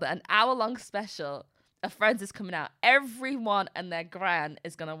this world that an hour-long special of Friends is coming out, everyone and their gran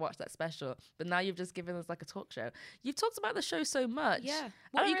is gonna watch that special. But now you've just given us like a talk show. You've talked about the show so much. Yeah.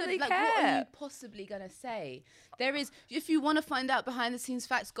 I don't really care. What are you possibly gonna say? There is, if you want to find out behind the scenes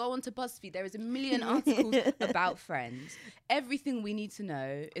facts, go onto BuzzFeed. There is a million articles about Friends. Everything we need to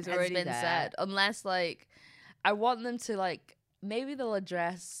know has already been said. Unless like, I want them to like, maybe they'll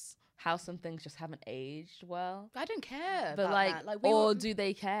address how some things just haven't aged well. I don't care. But about like, that. or do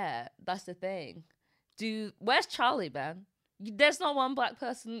they care? That's the thing. Where's Charlie, man? There's not one black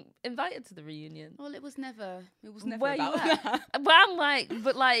person invited to the reunion. Well, it was never Where about you at? that. But I'm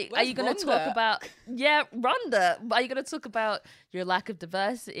like, are you going to talk about, Rhonda, are you going to talk about your lack of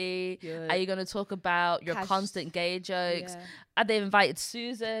diversity? Are you going to talk about your constant gay jokes? Yeah. Have they invited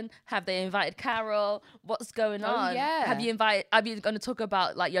Susan? Have they invited Carol? What's going on? Yeah. Are you going to talk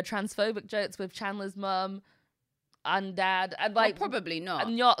about like your transphobic jokes with Chandler's mum and dad? And like, well, probably not.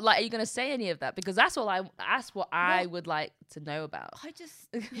 And you're like, are you going to say any of that? Because that's what I would like to know about.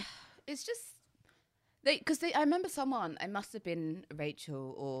 It's just I remember someone, it must have been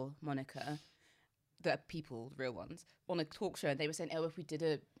Rachel or Monica, the people, real ones, on a talk show, and they were saying, oh, if we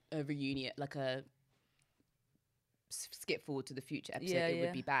did a reunion, like a skip forward to the future episode, it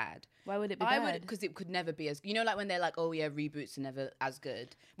would be bad. Why would it be bad? Because it could never be as, like when they're like, oh yeah, reboots are never as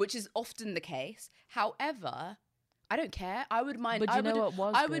good, which is often the case. However, I don't care. I would mind. But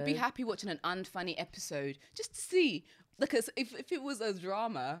I would be happy watching an unfunny episode just to see, because if it was a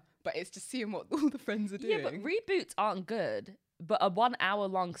drama, but it's just seeing what all the friends are doing. Yeah, but reboots aren't good. But a 1 hour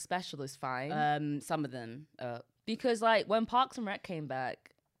long special is fine. Some of them. Because like when Parks and Rec came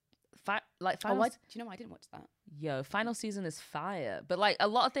back, do you know I didn't watch that? Yo, final season is fire. But like a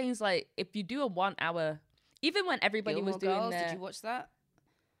lot of things, like if you do a 1 hour, even when everybody Gilmore was doing Girls, did you watch that?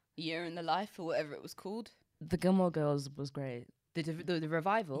 Year in the Life or whatever it was called. The Gilmore Girls was great. The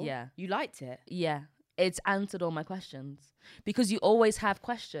revival? Yeah. You liked it? Yeah. It's answered all my questions. Because you always have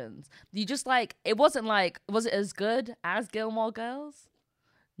questions. You just like, it wasn't like, was it as good as Gilmore Girls?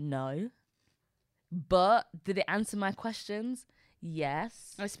 No. But did it answer my questions?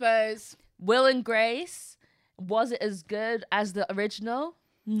 Yes. I suppose. Will and Grace, was it as good as the original?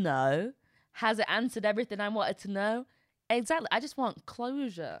 No. Has it answered everything I wanted to know? Exactly. I just want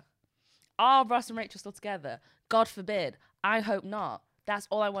closure. Are Ross and Rachel still together? God forbid. I hope not. That's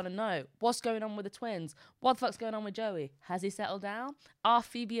all I want to know. What's going on with the twins? What the fuck's going on with Joey? Has he settled down? Are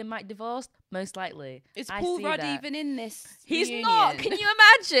Phoebe and Mike divorced? Most likely. Is Paul Rudd even in this? He's reunion? not. Can you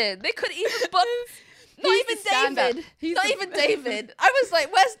imagine? They could even book. Not even David. Not even David. I was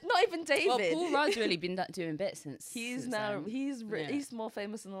like, where's not even David? Well, Paul Rudd's really been doing bits since. He's more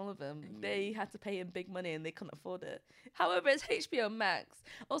famous than all of them. They had to pay him big money and they couldn't afford it. However, it's HBO Max.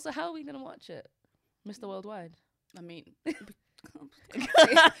 Also, how are we gonna watch it, Mr. Worldwide? I mean,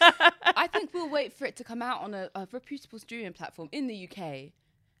 I think we'll wait for it to come out on a reputable streaming platform in the UK,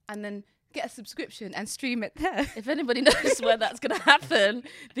 and then get a subscription and stream it there. If anybody knows where that's going to happen,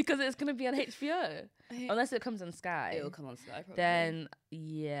 because it's going to be on HBO. Unless it comes on Sky. It'll come on Sky, probably. Then,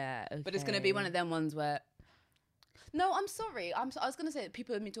 yeah, okay. But it's going to be one of them ones where... No, I'm sorry. I was going to say that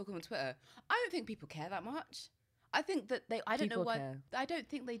people have been talking on Twitter. I don't think people care that much. I think that they... I don't know why... Care. I don't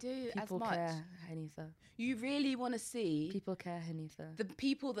think they do people as much. People care, Hanitha. You really want to see... People care, Hanitha. The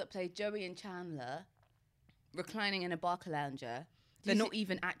people that play Joey and Chandler reclining in a Barca lounger. They're not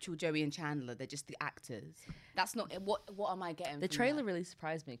even actual Joey and Chandler. They're just the actors. That's not what am I getting? The from trailer that? really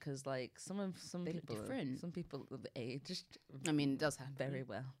surprised me because like some They look people, different. some people of age. I mean, it does happen very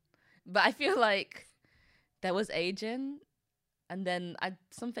well, but I feel like there was aging, and then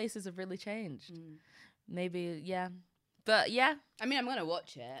some faces have really changed. Maybe but yeah. I mean, I'm gonna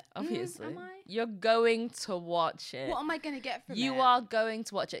watch it. Obviously, Am I? you're going to watch it. What am I gonna get from it? You are going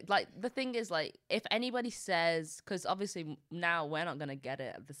to watch it. Like the thing is, like if anybody says, because obviously now we're not gonna get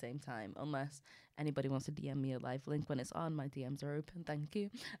it at the same time unless anybody wants to DM me a live link when it's on. My DMs are open. Thank you.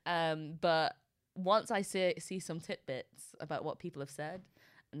 But once I see some tidbits about what people have said,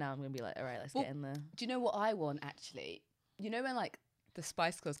 now I'm gonna be like, all right, let's get in there. Do you know what I want actually? You know when like the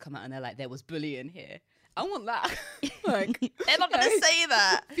Spice Girls come out and they're like, there was bullying here. I want that. Like, they're not gonna say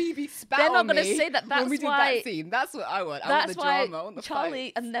that. Phoebe spat They're not on gonna me say that. That's when we did why that scene. That's what I want. I that's want the why drama. I want the Charlie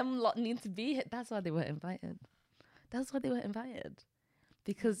fights. and them lot need to be here. That's why they were invited. That's why they were invited.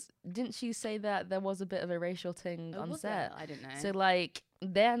 Because didn't she say that there was a bit of a racial thing on was set? there? I don't know. So like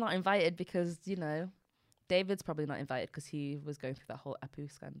they're not invited because David's probably not invited because he was going through that whole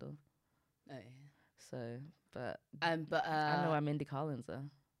Apu scandal. Oh, yeah. So, but I know why Mindy Collins are.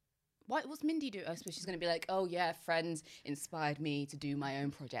 What's Mindy do? I suppose she's going to be like, oh yeah, friends inspired me to do my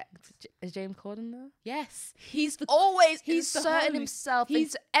own project. Is James Corden there? Yes. He's Always he's certain himself.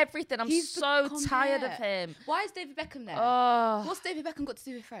 He's everything. I'm so tired of him. Why is David Beckham there? Oh, What's David Beckham got to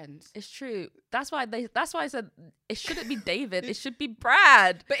do with Friends? it's true. That's why I said it shouldn't be David. It should be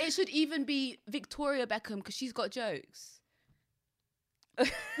Brad. But it should even be Victoria Beckham because she's got jokes.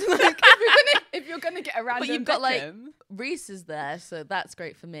 if you're gonna get around, But you've got like Reese is there, so that's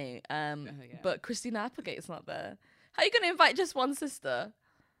great for me. But Christina Applegate's not there. How are you gonna invite just one sister?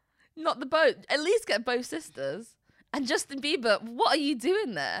 Not the both. At least get both sisters. And Justin Bieber, what are you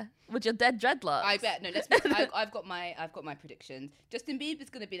doing there with your dead dreadlocks? I bet. No, I've got my predictions. Justin Bieber's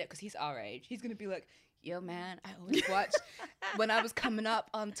gonna be there because he's our age. He's gonna be like, yo man, I always watch when I was coming up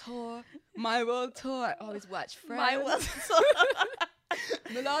on tour, my world tour. I always watch Friends. My world tour.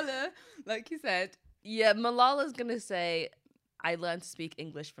 Malala, like you said. Yeah, Malala's gonna say, I learned to speak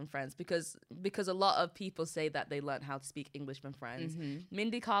English from Friends because a lot of people say that they learned how to speak English from Friends.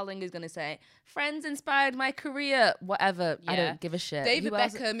 Mindy Kaling is gonna say, Friends inspired my career. Whatever. Yeah. I don't give a shit. David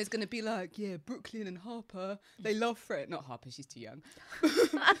Beckham is gonna be like, yeah, Brooklyn and Harper, they love Friends. Not Harper, she's too young.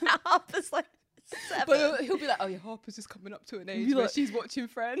 Harper's like 7. But he'll be like, oh yeah, Harper's just coming up to an age where she's watching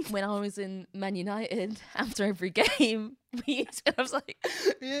Friends. When I was in Man United, after every game, I was like,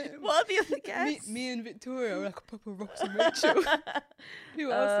 yeah, what are the other guests? Me and Victoria are like a proper Ross and Rachel.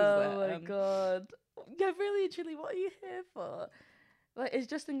 Who else is there? Oh my god. Yeah, really, truly, what are you here for? Like, is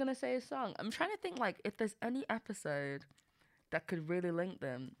Justin gonna say a song? I'm trying to think like if there's any episode that could really link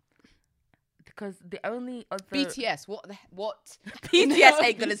them. Because the only other BTS, what? BTS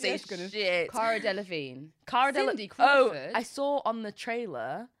ain't gonna say BTS shit. Cara Delevingne. Cindy Crawford. Oh, I saw on the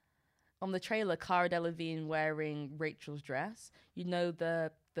trailer, Cara Delevingne wearing Rachel's dress. You know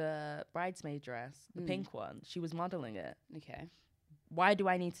the bridesmaid dress, the pink one. She was modeling it. Okay. Why do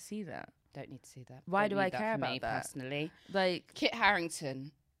I need to see that? Don't need to see that. Why Don't do I need care for about me that? Personally, Like Kit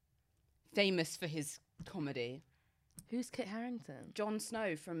Harington, famous for his comedy. Who's Kit Harington? Jon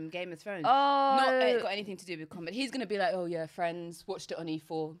Snow from Game of Thrones. Oh, Not got anything to do with comedy. He's gonna be like, oh yeah, Friends. Watched it on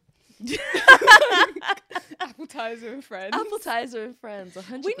E4. Appetizer and Friends. Appetizer and Friends,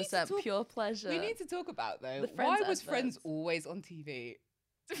 100% pure pleasure. We need to talk about though. The Why Friends was adverts. Friends always on TV?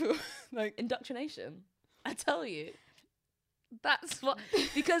 Like Indoctrination. I tell you, that's what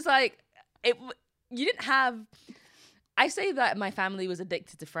because like you didn't have. I say that my family was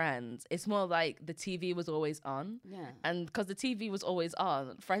addicted to Friends. It's more like the TV was always on. Yeah. And because the TV was always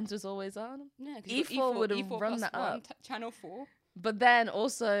on, Friends was always on. Yeah, E4 would have run that up. Channel 4. But then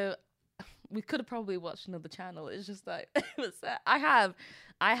also, we could have probably watched another channel. It's just like, it was I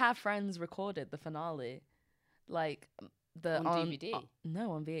have Friends recorded, the finale. Like, on DVD?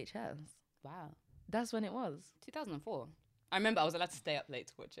 No, on VHS. Wow. That's when it was. 2004. I remember I was allowed to stay up late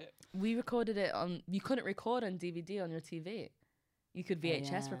to watch it. We recorded it on. You couldn't record on DVD on your TV. You could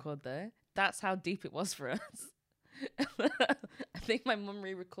VHS record though. That's how deep it was for us. I think my mum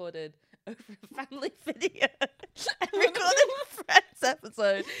re-recorded over a family video and recorded a Friends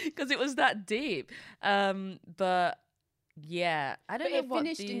episode because it was that deep. But yeah, I don't know it what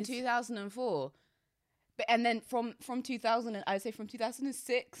finished in 2004. But and then from 2000, I would say from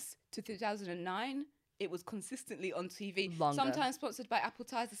 2006 to 2009. It was consistently on TV. Longer. Sometimes sponsored by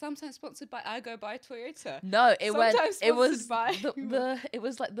Appetizer, sometimes sponsored by I Go By Toyota. No, it was by it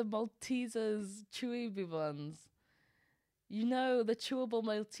was like the Maltesers Chewy ones. You know, the chewable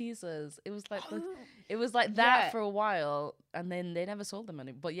Maltesers. It was like it was like that for a while, and then they never sold them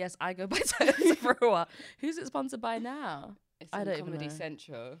anymore. But yes, I go by Toast for a while. Who's it sponsored by now? I don't even know. Comedy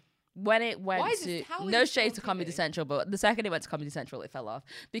Central. When it went to no shade to Comedy Central, but the second it went to Comedy Central, it fell off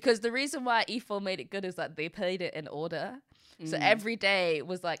because the reason why E4 made it good is that they played it in order. So every day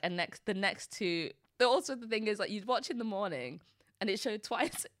was like the next two. Also, the thing is like you'd watch in the morning. And it showed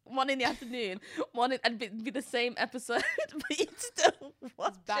twice, one in the afternoon, and be the same episode, but you'd still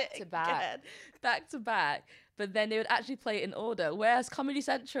watch back to back. But then they would actually play it in order, whereas Comedy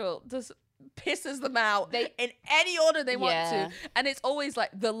Central just pisses them out in any order they want to. And it's always like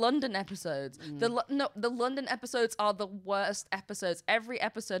the London episodes. The London episodes are the worst episodes. Every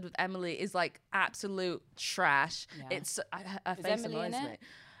episode with Emily is like absolute trash. Yeah. It's her face annoys me.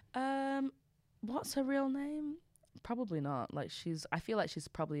 What's her real name? Probably not. Like I feel like she's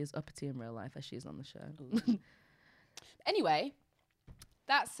probably as uppity in real life as she is on the show. Anyway,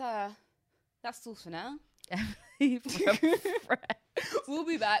 that's all for now. We'll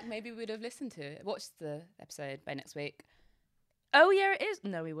be back. Maybe we'd have listened to it, watched the episode by next week. Oh yeah, it is.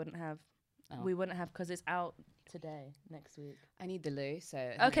 No, we wouldn't have. We wouldn't have because it's out today, next week. I need the loo, so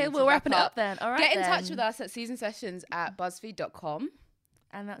okay, we'll wrap it up then. All right, get in touch with us at seasonedsessions@buzzfeed.com.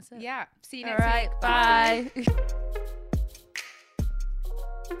 And that's it. Yeah. See you next week. All right.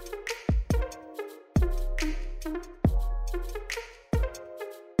 Bye.